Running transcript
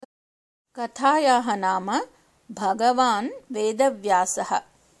कथायाः नाम भगवान् वेदव्यासः।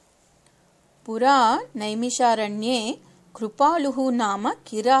 पुरा नैमिषारण्ये कृपालुः नाम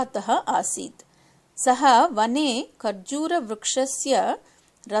किरातः आसीत्। सः वने खर्जूरवृक्षस्य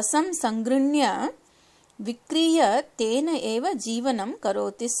रसं संगृह्य विक्रीय तेन एव जीवनं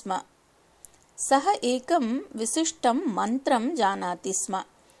करोति स्म। सः एकं विशिष्टं मन्त्रं जानाति स्म।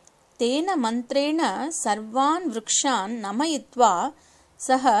 तेन मन्त्रेण सर्वान् वृक्षान् नमयित्वा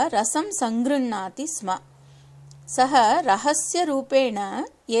सः रसं संगृह्णाति स्म। सः रहस्यरूपेण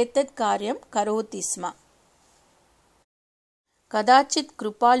एतत् कार्यं करोति स्म। कदाचित्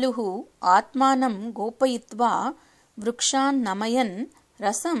कृपालुः आत्मानं गोपयित्वा वृक्षान् नमयन्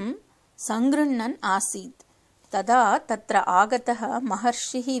रसं संगृह्णन् आसीत्। तदा तत्र आगतः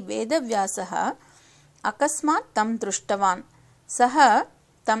महर्षिः वेदव्यासः अकस्मात् तं दृष्टवान्। सः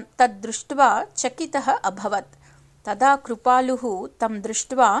तद्दृष्ट्वा चकितः अभवत्। तदा कृपालुः तं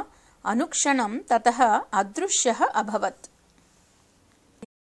दृष्ट्वा अनुक्षणं ततः अदृश्यः अभवत्।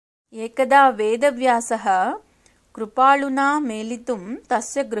 एकदा वेदव्यासः कृपालुना मेलितुं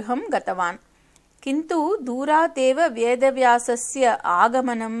तस्य गृहं गतवान्। किन्तु दूरात् एव वेदव्यासस्य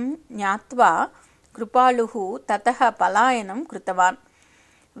आगमनं ज्ञात्वा कृपालुः ततः पलायनं कृतवान्।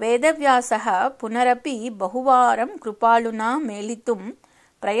 वेदव्यासः पुनरपि बहुवारं कृपालुना मेलितुं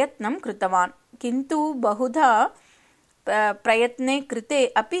प्रयत्नं कृतवान्। किन्तु बहुधा प्रयत्ने कृते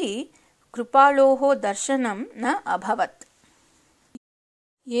अपि कृपालोः दर्शनं न अभवत्।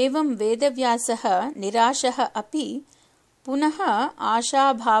 एवं वेदव्यासः निराशः अपि पुनः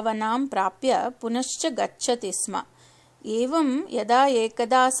आशाभावनां प्राप्य पुनश्च गच्छति स्म। एवं यदा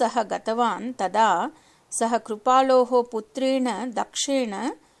एकदा सः गतवान् तदा सः कृपालोः पुत्रेण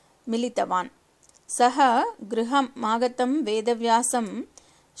दक्षेण मिलितवान्। सः गृहमागतं वेदव्यासं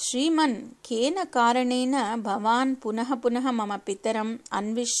श्रीमन्, केन कारणेन भवान् पुनः पुनः मम पितरम्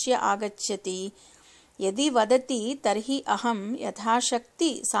अन्विष्य आगच्छति? यदि वदति तर्हि अहं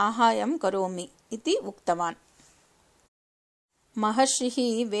यथाशक्ति साहाय्यं करोमि इति उक्तवान्।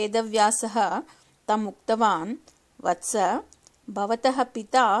 महर्षिः वेदव्यासः तम् उक्तवान्, वत्स, भवतः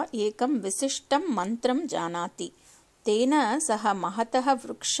पिता एकं विशिष्टं मन्त्रं जानाति। तेन सः महतः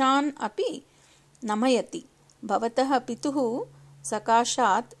वृक्षान् अपि नमयति। भवतः पितुः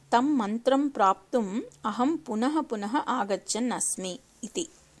सकाशात् तं मन्त्रं प्राप्तुम् अहं पुनः पुनः आगच्छन् अस्मि इति।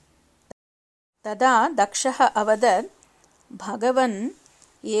 तदा दक्षः अवदत्, भगवन्,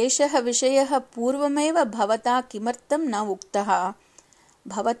 एषः विषयः पूर्वमेव भवता किमर्थं न उक्तः?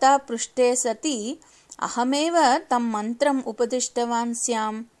 भवता पृष्टे सति अहमेव तं मन्त्रम् उपदिष्टवान्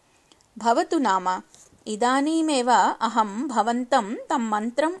स्याम्। भवतु नाम, इदानीमेव अहं भवन्तं तं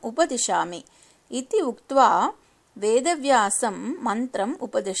मन्त्रम् उपदिशामि इति उक्त्वा वेदव्यासं मन्त्रम्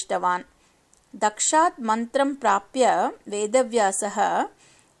उपदिष्टवान्। दक्षात् मन्त्रं प्राप्य वेदव्यासः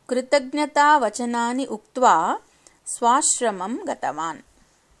कृतज्ञतावचनानि उक्त्वा स्वाश्रमं गतवान्।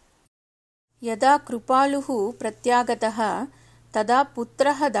 यदा कृपालुः प्रत्यागतः तदा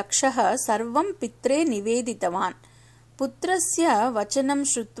पुत्रः दक्षः सर्वं पित्रे निवेदितवान्। पुत्रस्य वचनं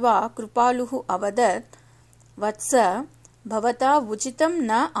श्रुत्वा कृपालुः अवदत्, वत्स, भवता उचितं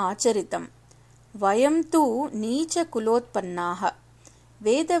न आचरितम्। वयं तु नीचकुलोत्पन्नाः।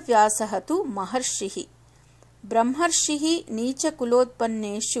 वेदव्यासः तु महर्षिः। ब्रह्मर्षिः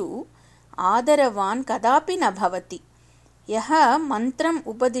नीचकुलोत्पन्नेषु आदरवान् कदापि न भवति। यः मन्त्रम्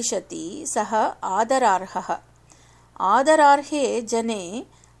उपदिशति सः आदरार्हः। आदरार्हे जने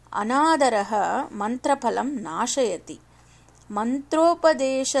अनादरः मन्त्रफलं नाशयति।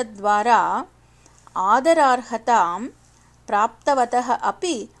 मन्त्रोपदेशद्वारा आदरार्हतां प्राप्तवतः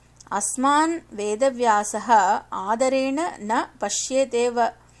अपि अस्मान् वेदव्यासः आदरेण न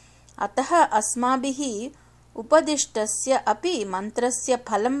पश्येदेव। अतः अस्माभिः उपदिष्टस्य अपि मन्त्रस्य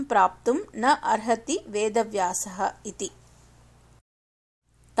फलं प्राप्तुं न अर्हति वेदव्यासः इति।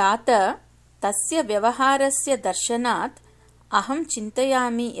 तात, तस्य व्यवहारस्य दर्शनात् अहं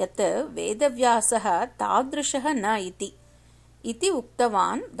चिन्तयामि यत् वेदव्यासः तादृशः न इति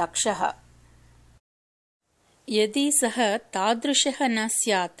उक्तवान् दक्षः। यदि सः तादृशः न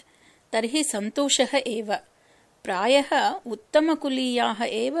स्यात् तर्हि सन्तोषः एव। प्रायः उत्तमकुलीयाः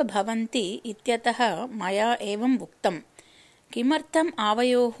एव भवन्ति इत्यतः मया एवम् उक्तम्। किमर्थम्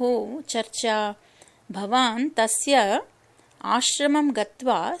आवयोः चर्चा? भवान् तस्य आश्रमं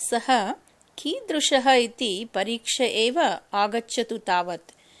गत्वा सः कीदृशः इति परीक्ष्य एव आगच्छतु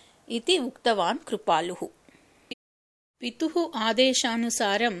तावत् इति उक्तवान् कृपालुः। पितुः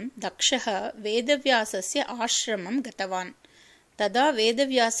आदेशानुसारं दक्षः वेदव्यासस्य आश्रमं गतवान्। तदा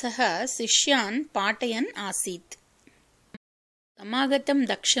वेदव्यासः शिष्यान् पाठयन् आसीत्। समागतं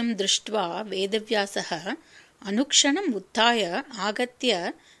दक्षं दृष्ट्वा वेदव्यासः अनुक्षणम् उत्थाय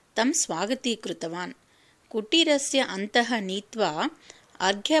आगत्य तं स्वागतीकृतवान्। कुटीरस्य अन्तः नीत्वा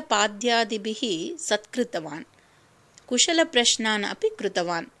अर्घ्यपाद्यादिभिः सत्कृतवान्। कुशलप्रश्नान् अपि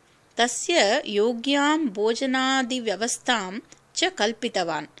कृतवान्। तस्य योग्यां भोजनादिव्यवस्थां च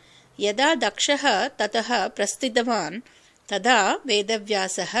कल्पितवान्। यदा दक्षः ततः प्रस्थितवान् तदा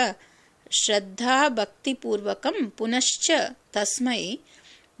वेदव्यासः श्रद्धाभक्तिपूर्वकं पुनश्च तस्मै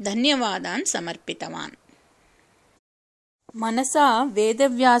धन्यवादान् समर्पितवान्। मनसा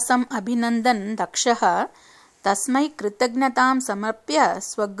वेदव्यासम् अभिनन्दन् दक्षः तस्मै कृतज्ञतां समर्प्य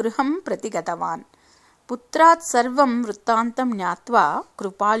स्वगृहं प्रति गतवान्। पुत्रात् सर्वं वृत्तान्तं ज्ञात्वा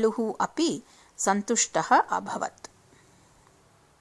कृपालुः अपि सन्तुष्टः अभवत्।